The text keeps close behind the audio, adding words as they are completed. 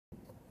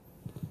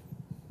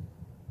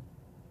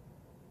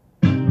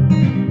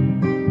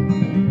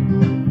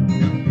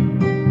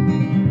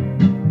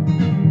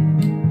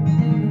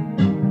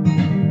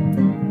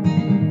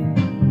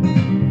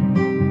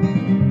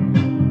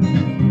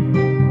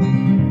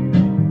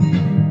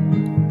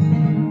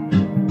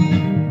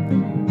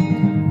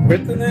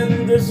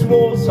these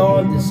walls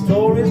are the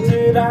stories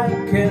that I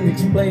can't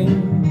explain.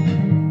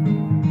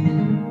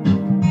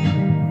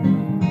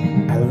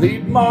 I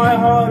leave my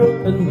heart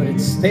open, but it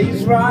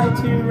stays right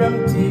here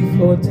empty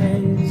for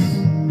days.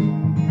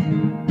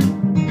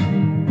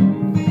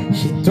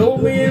 She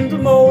told me in the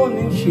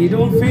morning she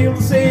don't feel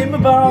the same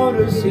about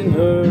us in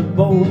her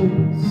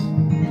bones.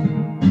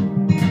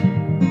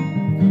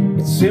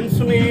 It seems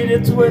to me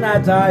that when I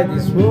die,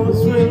 these words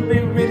will be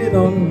written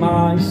on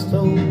my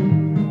stone.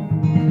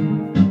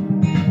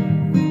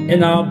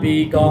 And I'll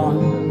be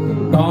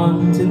gone,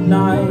 gone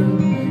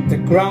tonight. The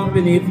ground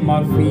beneath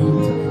my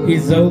feet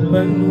is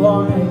open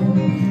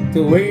wide.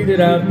 The way that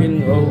I've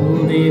been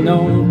holding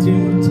on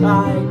too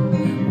tight,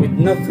 with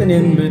nothing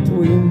in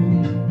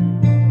between.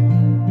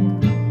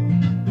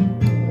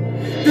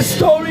 The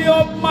story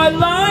of my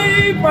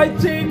life, I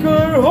take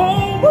her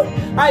home.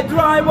 I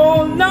drive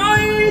all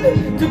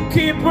night to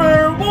keep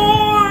her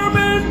warm,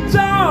 and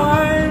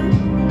time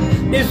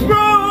is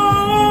frozen.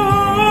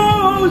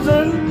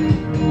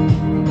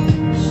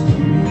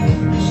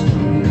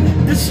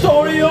 The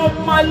story of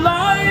my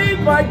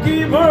life, I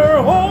give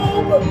her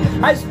hope.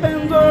 I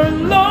spend her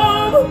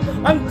love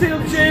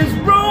until she's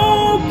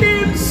broke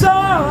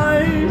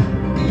inside.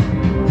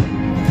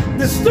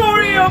 The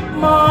story of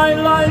my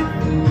life,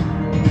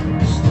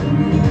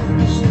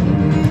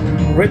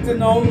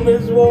 written on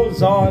these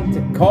walls are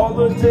the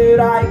colors that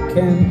I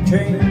can't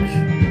change.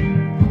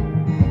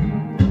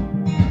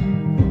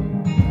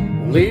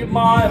 Leave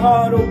my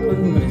heart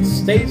open, but it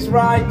stays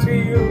right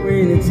here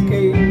in its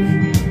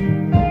cage.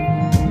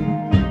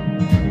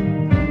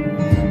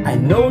 I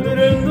know that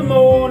in the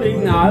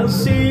morning I'll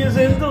see us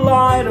in the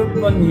light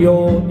upon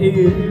your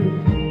ear.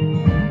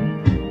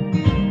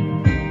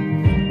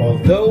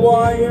 Although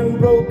I am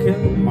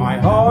broken, my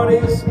heart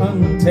is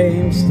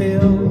untamed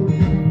still.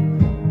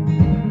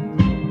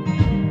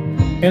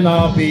 And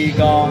I'll be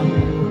gone,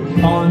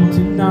 gone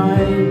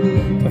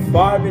tonight. The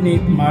fire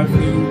beneath my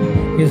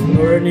feet is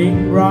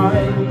burning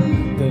bright.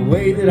 The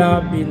way that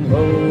I've been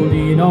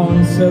holding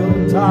on so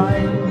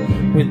tight,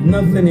 with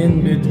nothing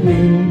in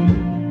between.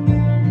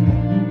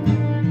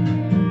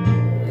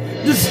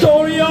 The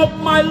story of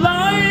my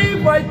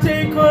life, I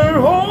take her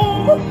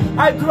home.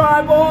 I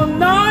drive all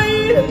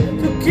night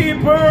to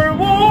keep her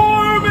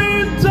warm,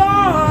 in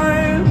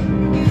time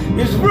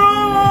is frozen.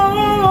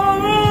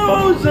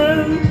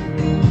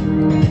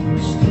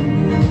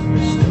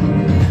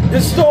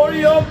 The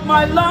story of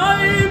my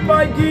life,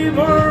 I give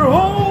her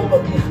hope.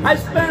 I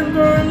spend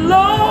her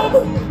love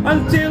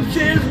until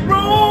she's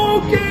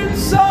broke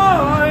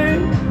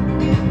inside.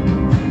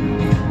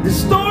 The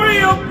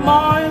story of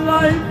my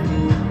life.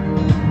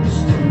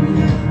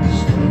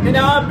 And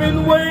I've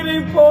been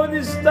waiting for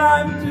this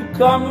time to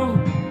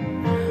come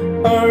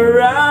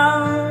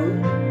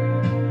around.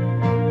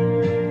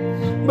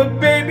 But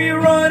baby,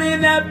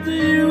 running after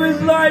you is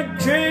like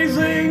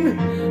chasing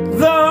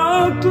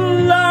the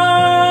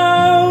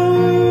clouds.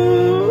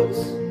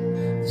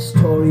 The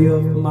story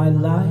of my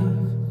life,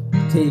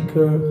 take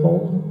her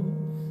home,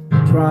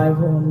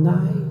 drive all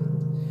night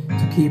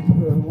to keep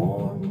her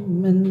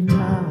warm, and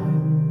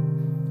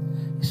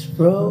time is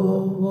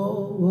frozen.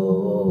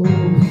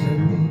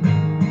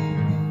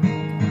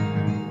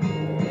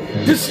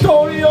 The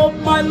story of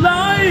my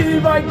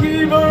life, I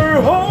give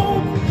her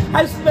hope.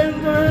 I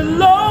spend her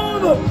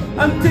love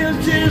until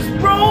she's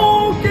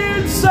broke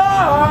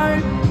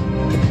inside.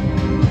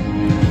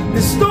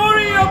 The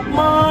story of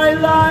my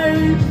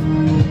life,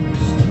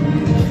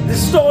 the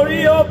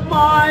story of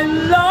my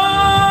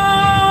life.